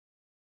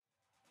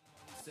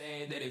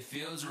Saying that it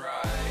feels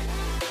right.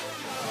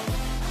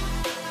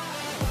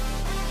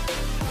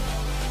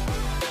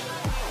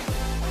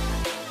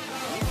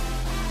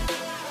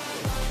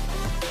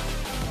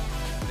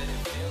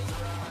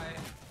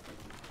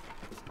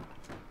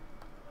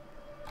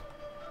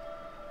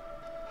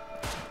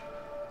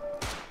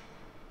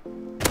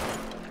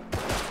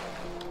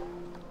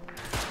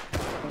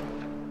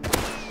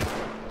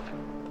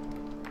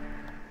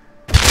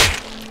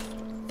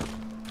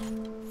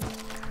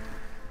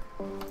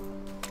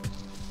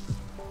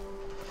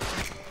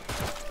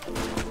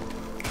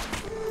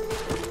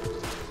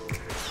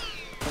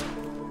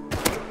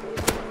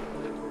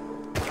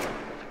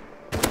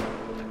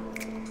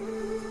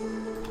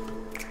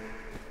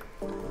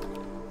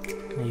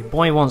 Your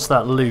boy wants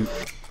that loot.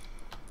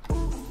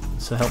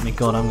 So help me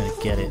God, I'm gonna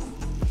get it.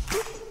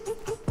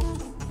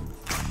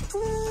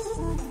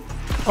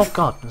 Oh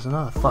God, there's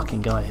another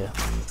fucking guy here.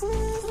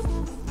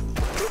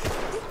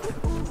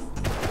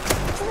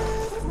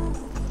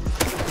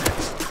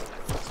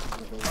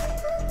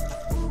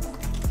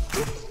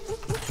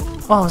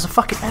 Oh, there's a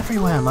fucking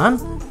everywhere,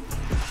 man.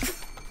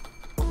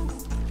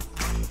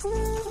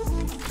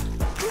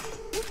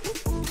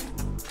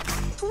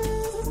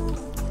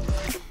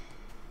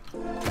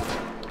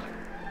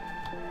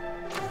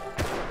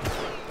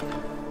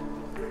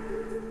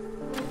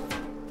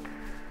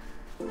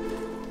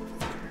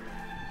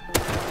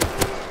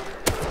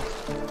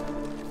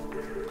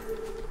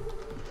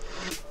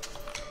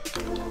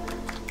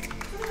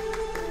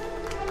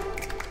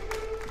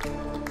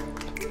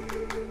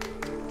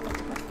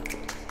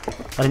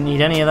 I didn't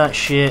need any of that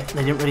shit.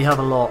 They didn't really have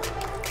a lot.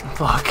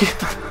 Fuck.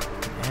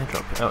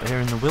 Airdrop it out here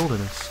in the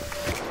wilderness.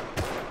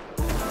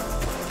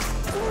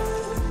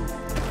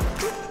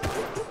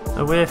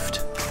 I whiffed.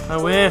 I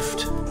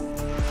whiffed.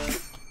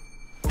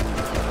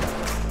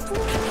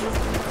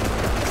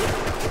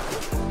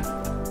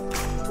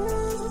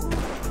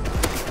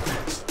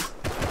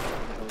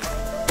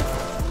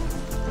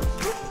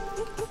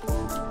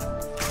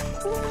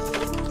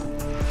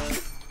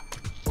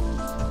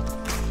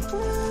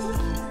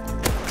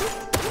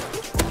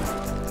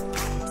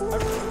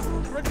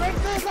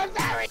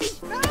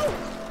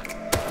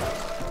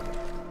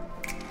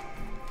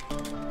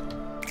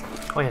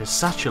 Oh, he had a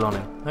satchel on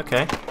him.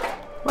 Okay.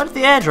 Where did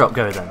the airdrop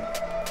go then?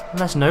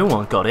 Unless no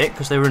one got it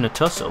because they were in a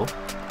tussle.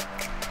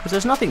 Because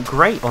there's nothing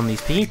great on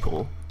these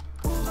people.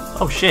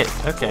 Oh shit,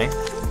 okay.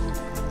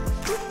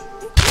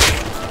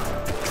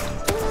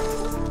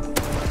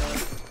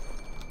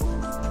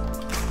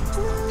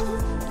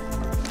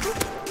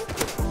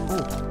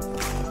 Ooh.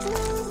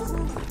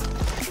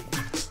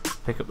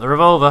 Pick up the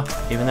revolver,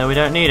 even though we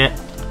don't need it.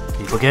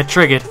 People get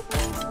triggered.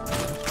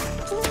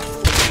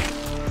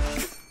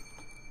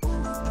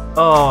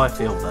 Oh, I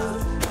feel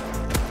bad.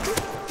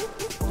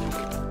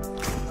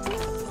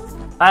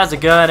 How's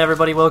it going,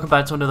 everybody? Welcome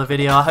back to another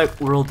video. I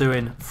hope we're all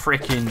doing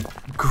freaking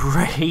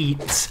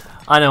great.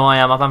 I know I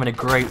am. I'm having a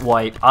great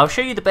wipe. I'll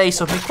show you the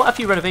base. I've made quite a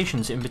few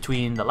renovations in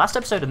between the last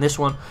episode and this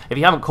one. If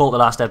you haven't caught the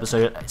last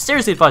episode, I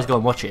seriously advise go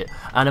and watch it.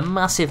 And a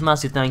massive,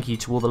 massive thank you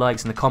to all the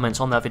likes and the comments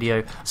on that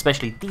video,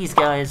 especially these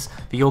guys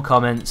for your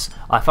comments.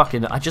 I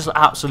just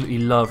absolutely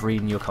love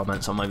reading your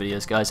comments on my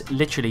videos, guys.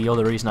 Literally, you're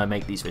the reason I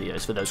make these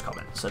videos, for those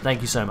comments. So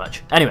thank you so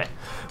much. Anyway,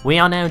 we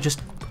are now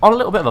just on a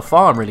little bit of a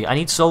farm, really. I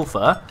need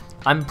sulfur.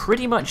 I'm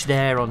pretty much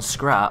there on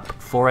scrap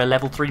for a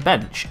level 3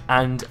 bench,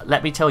 and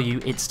let me tell you,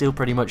 it's still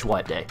pretty much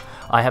wipe day.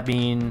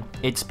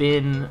 It's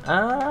been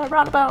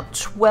around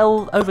about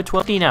over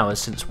 12 hours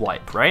since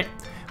wipe, right?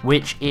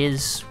 Which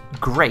is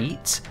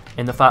great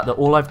in the fact that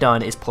all I've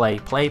done is play,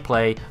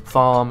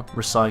 farm,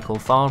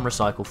 recycle, farm,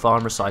 recycle,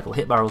 farm, recycle,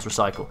 hit barrels,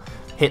 recycle,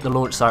 hit the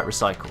launch site,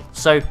 recycle.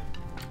 So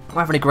we're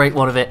having a great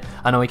one of it.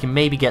 I know we can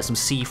maybe get some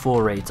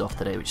C4 raids off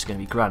today, which is going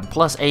to be grand.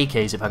 Plus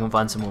AKs if I can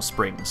find some more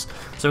springs.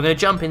 So we're going to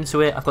jump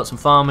into it. I've got some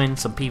farming,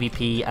 some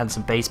PvP, and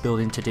some base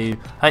building to do.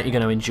 I hope you're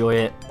going to enjoy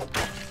it.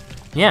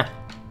 Yeah,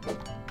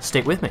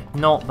 stick with me.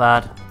 Not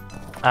bad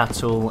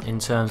at all in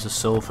terms of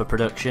sulfur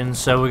production.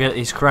 So we'll get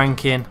these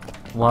cranking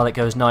while it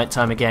goes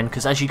nighttime again.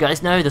 Because as you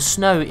guys know, the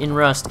snow in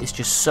Rust is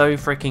just so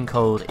freaking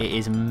cold. It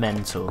is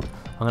mental.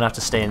 I'm going to have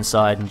to stay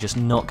inside and just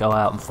not go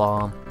out and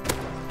farm.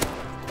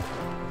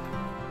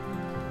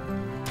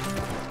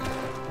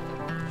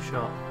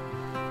 Shot.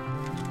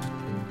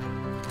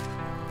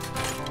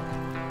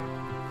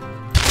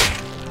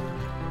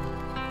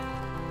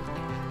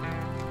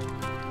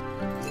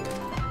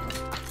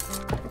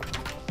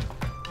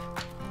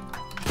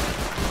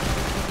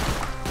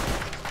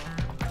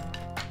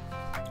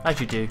 As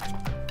you do.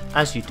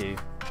 As you do.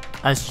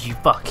 As you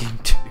fucking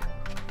do.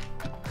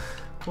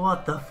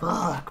 What the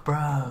fuck,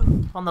 bro?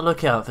 On the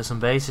lookout for some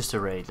bases to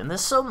raid, and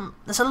there's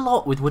a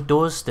lot with wood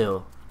doors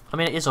still. I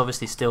mean, it is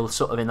obviously still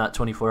sort of in that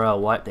 24-hour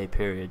wipe day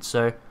period,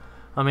 so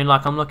I mean,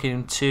 like, I'm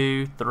looking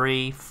 2,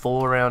 3,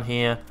 4 around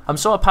here. I'm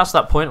sort of past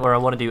that point where I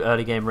want to do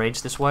early game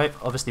raids this wipe.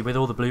 Obviously, with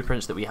all the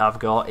blueprints that we have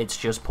got, it's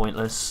just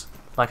pointless.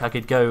 Like, I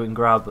could go and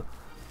grab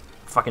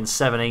fucking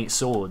 7, 8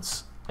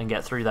 swords and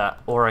get through that,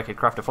 or I could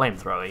craft a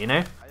flamethrower, you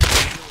know?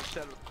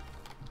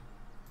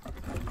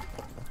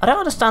 I don't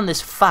understand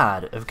this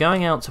fad of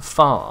going out to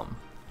farm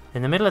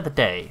in the middle of the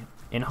day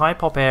in high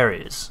pop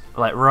areas,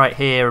 like right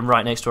here and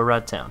right next to a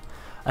rad town,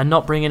 and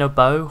not bringing a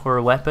bow or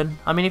a weapon.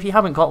 I mean, if you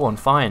haven't got one,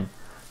 fine.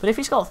 But if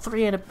he's got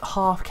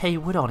 3.5k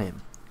wood on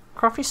him,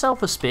 craft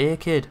yourself a spear,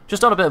 kid.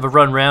 Just on a bit of a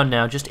run round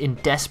now, just in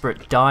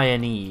desperate, dire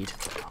need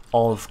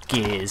of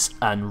gears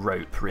and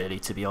rope, really,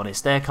 to be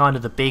honest. They're kind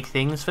of the big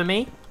things for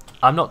me.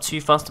 I'm not too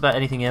fussed about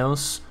anything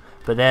else,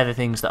 but they're the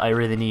things that I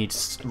really need.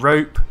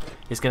 Rope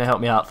is going to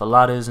help me out for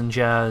ladders and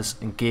jazz,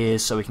 and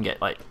gears so we can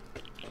get, like,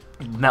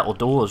 metal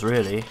doors,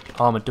 really.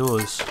 Armored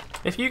doors.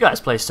 If you guys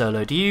play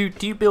solo, do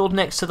you build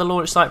next to the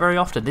launch site very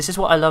often? This is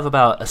what I love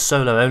about a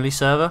solo-only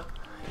server.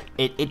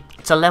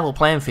 It's a level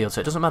playing field,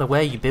 so it doesn't matter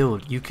where you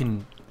build. You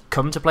can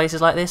come to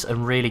places like this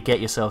and really get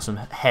yourself some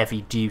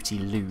heavy-duty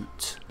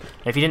loot.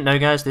 If you didn't know,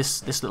 guys,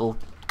 this little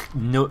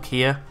nook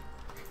here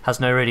has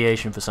no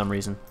radiation for some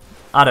reason.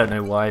 I don't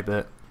know why,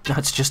 but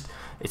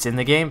it's in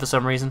the game for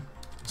some reason.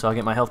 So I'll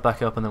get my health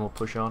back up and then we'll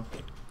push on.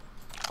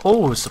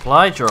 Oh,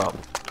 supply drop.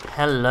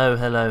 Hello,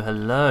 hello,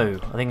 hello.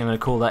 I think I'm going to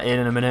call that in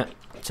a minute,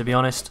 to be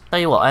honest. Tell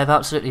you what, I've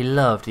absolutely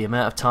loved the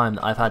amount of time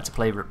that I've had to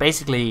play.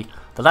 Basically,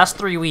 the last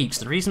 3 weeks,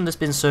 the reason there's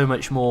been so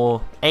much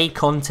more A,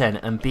 content,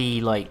 and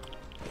B, like,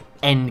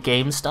 end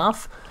game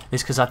stuff,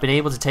 is because I've been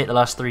able to take the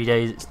last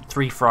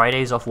 3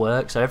 Fridays off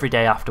work. So every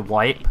day after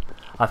wipe,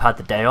 I've had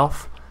the day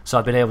off. So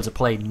I've been able to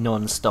play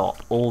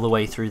non-stop all the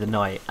way through the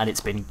night, and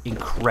it's been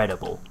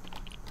incredible.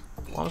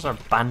 Why was there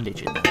a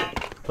bandage in there?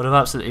 But I've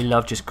absolutely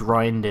loved just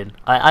grinding.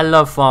 I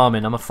love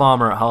farming. I'm a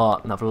farmer at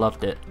heart, and I've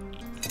loved it.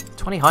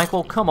 20 high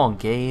qual, come on,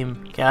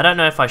 game. Okay, I don't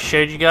know if I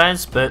showed you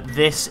guys, but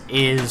this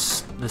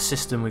is the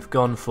system we've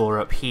gone for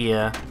up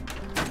here.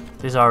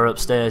 This is our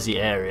upstairsy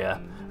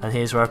area, and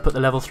here's where I put the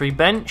level 3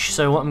 bench.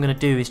 So what I'm going to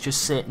do is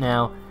just sit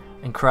now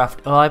and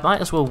craft. Oh, I might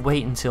as well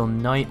wait until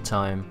night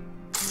time.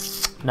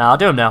 No, I'll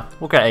do them now.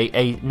 We'll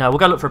get no, we'll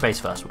go look for a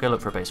base first. We'll go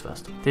look for a base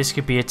first. This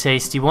could be a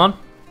tasty one.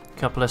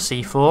 Couple of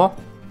C4.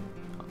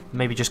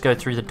 Maybe just go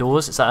through the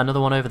doors. Is that another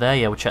one over there?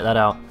 Yeah, we'll check that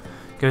out.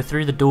 Go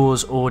through the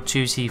doors or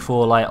 2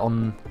 C4 light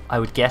on, I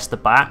would guess, the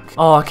back.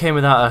 Oh, I came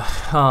without a...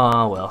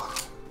 Oh, well.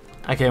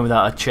 I came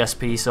without a chest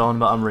piece on,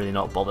 but I'm really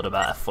not bothered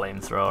about a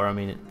flamethrower. I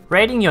mean,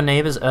 raiding your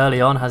neighbours early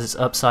on has its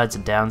upsides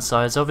and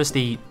downsides.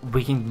 Obviously,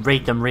 we can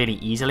raid them really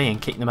easily and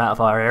kick them out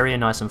of our area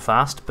nice and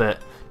fast, but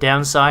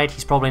downside,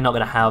 he's probably not going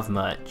to have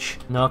much.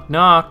 Knock,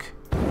 knock.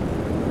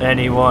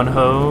 Anyone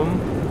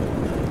home?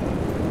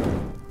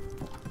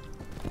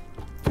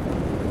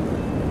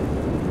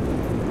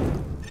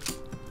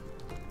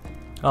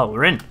 Oh,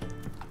 we're in.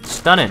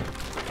 Stunning.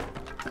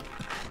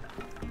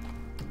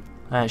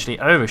 I actually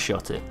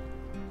overshot it.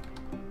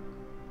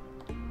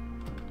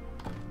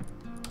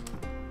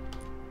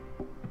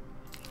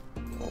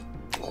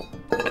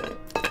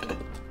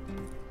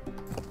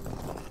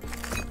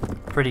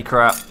 Pretty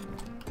crap.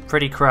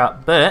 Pretty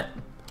crap, but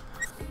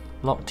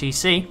lock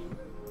TC.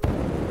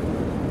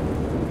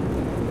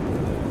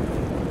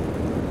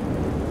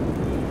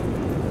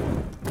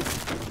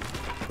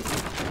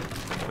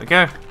 There we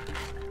go.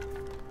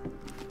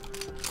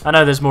 I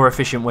know there's more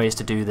efficient ways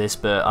to do this,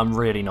 but I'm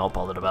really not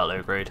bothered about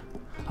low grade.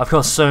 I've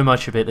got so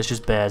much of it, there's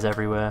just bears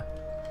everywhere.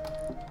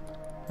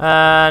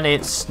 And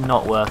it's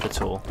not worth it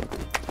at all.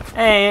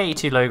 Hey,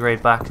 82 low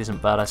grade back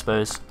isn't bad, I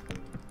suppose.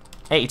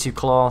 82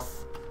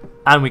 cloth.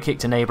 And we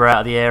kicked a neighbour out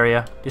of the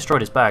area.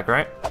 Destroyed his bag,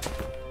 right?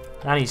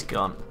 And he's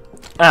gone.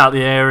 Out of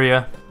the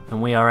area.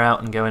 And we are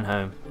out and going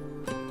home.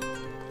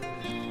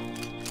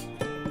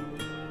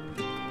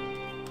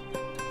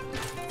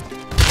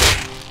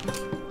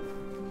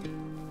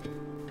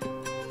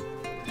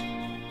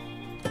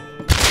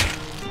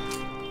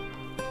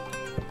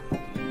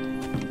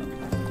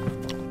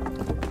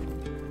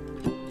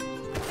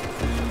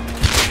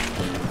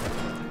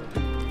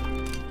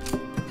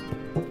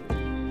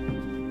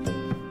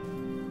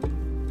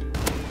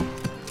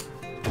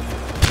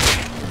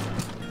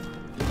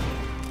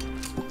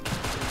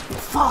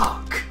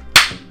 Fuck!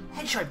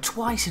 Headshot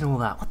twice in all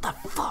that. What the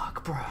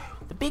fuck, bro?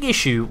 The big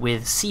issue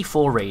with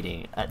C4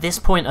 raiding at this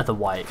point of the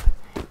wipe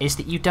is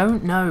that you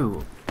don't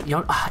know.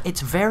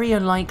 It's very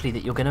unlikely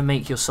that you're going to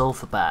make your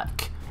sulfur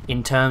back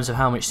in terms of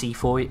how much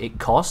C4 it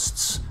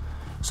costs.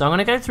 So I'm going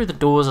to go through the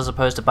doors as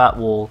opposed to back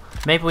wall.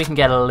 Maybe we can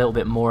get a little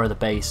bit more of the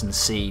base and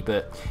see,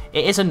 but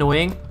it is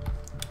annoying.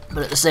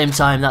 But at the same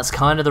time, that's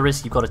kind of the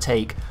risk you've got to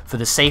take for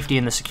the safety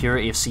and the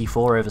security of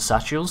C4 over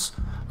satchels.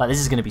 Like, this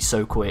is going to be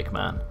so quick,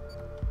 man.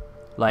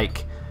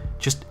 Like,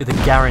 just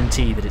the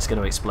guarantee that it's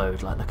going to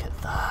explode. Like, look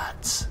at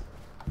that.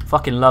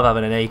 Fucking love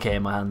having an AK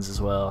in my hands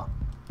as well.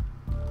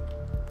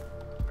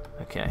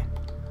 Okay.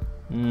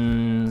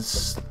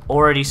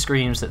 Already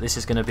screams that this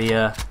is going to be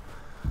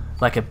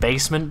like a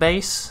basement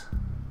base.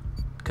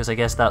 Because I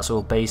guess that's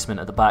all basement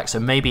at the back. So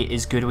maybe it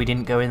is good we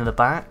didn't go into the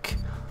back.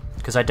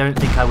 Because I don't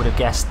think I would have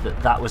guessed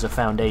that that was a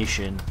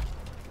foundation.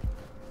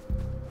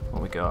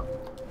 What we got?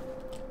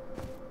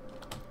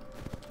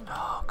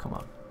 Oh, come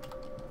on.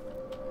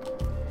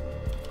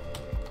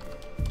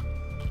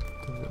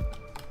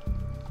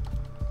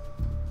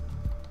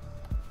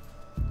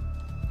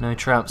 No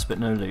traps, but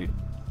no loot.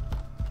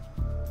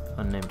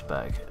 Unnamed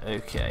bag.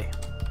 Okay.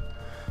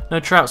 No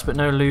traps, but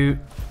no loot.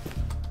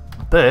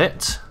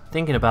 But,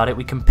 thinking about it,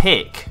 we can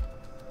pick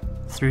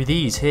through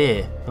these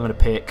here. I'm gonna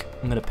pick.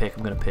 I'm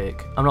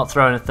not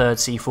throwing a third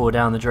C4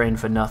 down the drain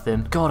for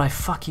nothing. God, I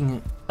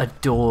fucking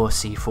adore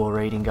C4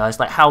 raiding, guys.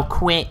 Like, how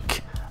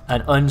quick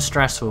and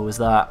unstressful was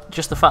that?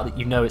 Just the fact that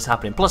you know it's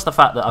happening. Plus the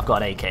fact that I've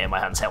got an AK in my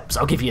hands helps.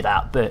 I'll give you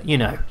that. But, you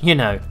know.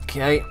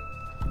 Okay.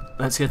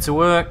 Let's get to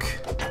work.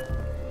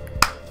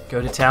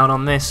 Go to town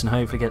on this and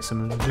hopefully get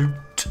some loot.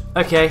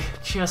 Okay,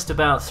 just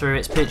about through.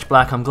 It's pitch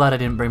black. I'm glad I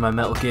didn't bring my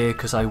metal gear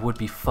because I would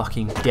be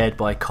fucking dead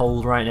by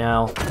cold right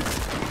now.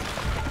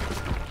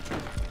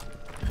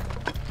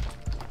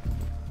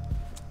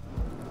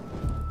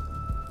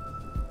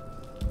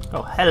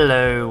 Oh,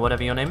 hello,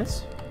 whatever your name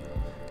is.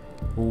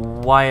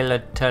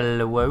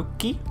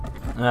 Wylatalowoki?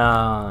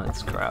 Ah,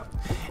 that's crap.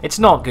 It's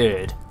not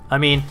good. I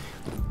mean,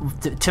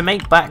 to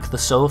make back the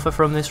sulfur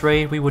from this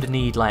raid, we would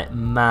need like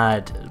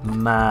mad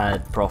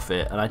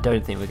profit, and I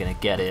don't think we're gonna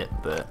get it,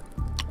 but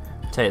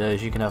take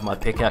those. You can have my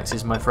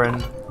pickaxes, my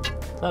friend.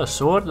 Is that a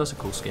sword? That's a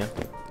cool skin.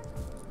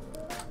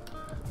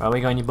 Right, we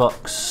got in your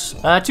box.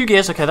 2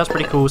 gears, okay, that's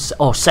pretty cool.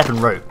 Oh,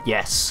 7 rope,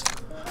 yes.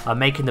 I'm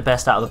making the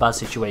best out of the bad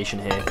situation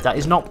here. That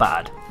is not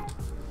bad.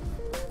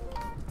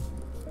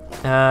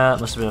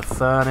 Must have been a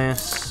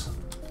furnace.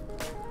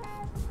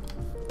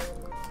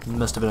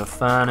 Must have been a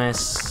furnace.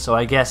 So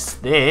I guess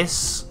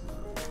this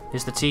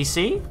is the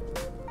TC?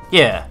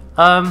 Yeah.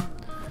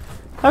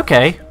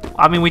 Okay.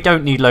 I mean, we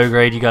don't need low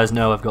grade. You guys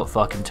know I've got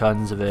fucking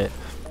tons of it.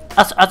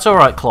 That's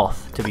alright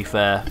cloth, to be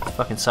fair.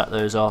 Fucking sack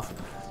those off.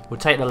 We'll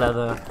take the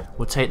leather.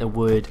 We'll take the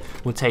wood.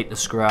 We'll take the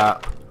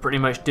scrap. Pretty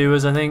much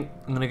doers, I think.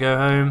 I'm gonna go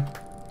home.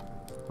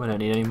 We don't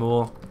need any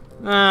more.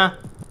 Nah.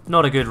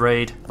 Not a good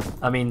raid.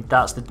 I mean,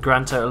 that's the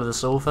grand total of the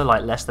sulfur,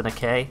 like less than a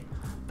K.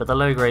 But the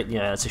low grade,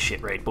 yeah, it's a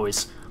shit raid,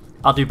 boys.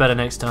 I'll do better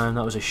next time.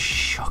 That was a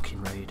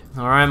shocking raid.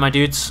 Alright, my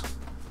dudes.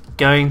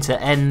 Going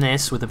to end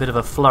this with a bit of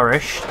a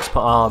flourish. Let's put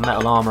our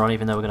metal armor on,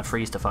 even though we're going to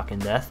freeze to fucking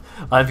death.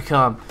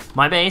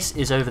 My base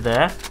is over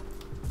there.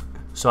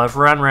 So I've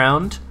ran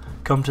round,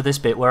 come to this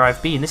bit where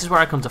I've been. This is where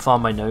I come to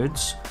farm my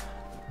nodes.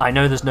 I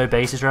know there's no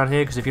bases around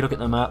here, because if you look at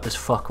the map, there's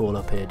fuck all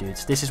up here,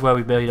 dudes. This is where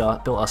we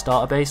built our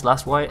starter base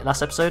last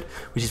episode,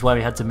 which is why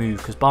we had to move,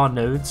 because bar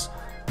nodes,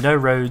 no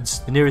roads,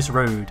 the nearest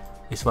road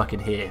is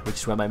fucking here, which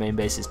is where my main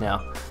base is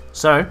now.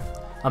 So,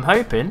 I'm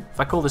hoping, if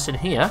I call this in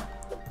here,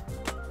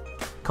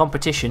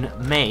 competition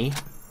may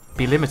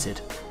be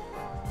limited.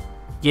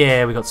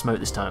 Yeah, we got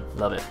smoke this time.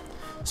 Love it.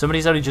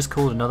 Somebody's only just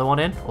called another one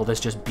in, or there's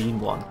just been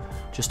one.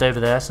 Just over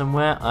there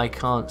somewhere. I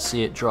can't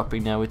see it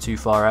dropping now, we're too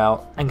far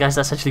out. And guys,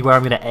 that's actually where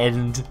I'm going to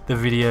end the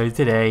video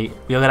today.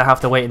 We're going to have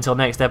to wait until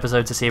next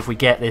episode to see if we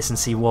get this and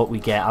see what we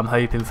get. I'm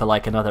hoping for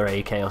like another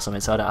AK or something,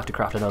 so I don't have to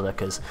craft another,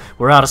 because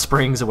we're out of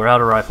springs and we're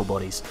out of rifle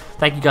bodies.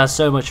 Thank you guys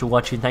so much for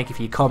watching. Thank you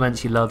for your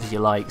comments, your loves,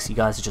 your likes. You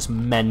guys are just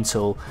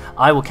mental.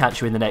 I will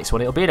catch you in the next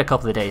one. It'll be in a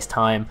couple of days'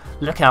 time.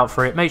 Look out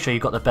for it. Make sure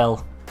you've got the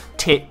bell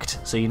ticked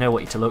so you know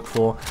what to look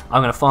for.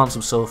 I'm going to farm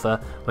some sulfur.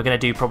 We're going to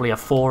do probably a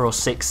 4 or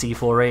 6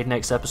 C4 raid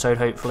next episode,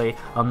 hopefully.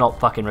 I'm not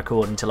fucking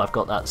recording until I've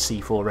got that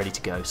C4 ready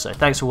to go. So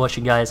thanks for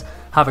watching, guys.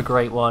 Have a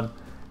great one.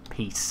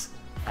 Peace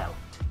out.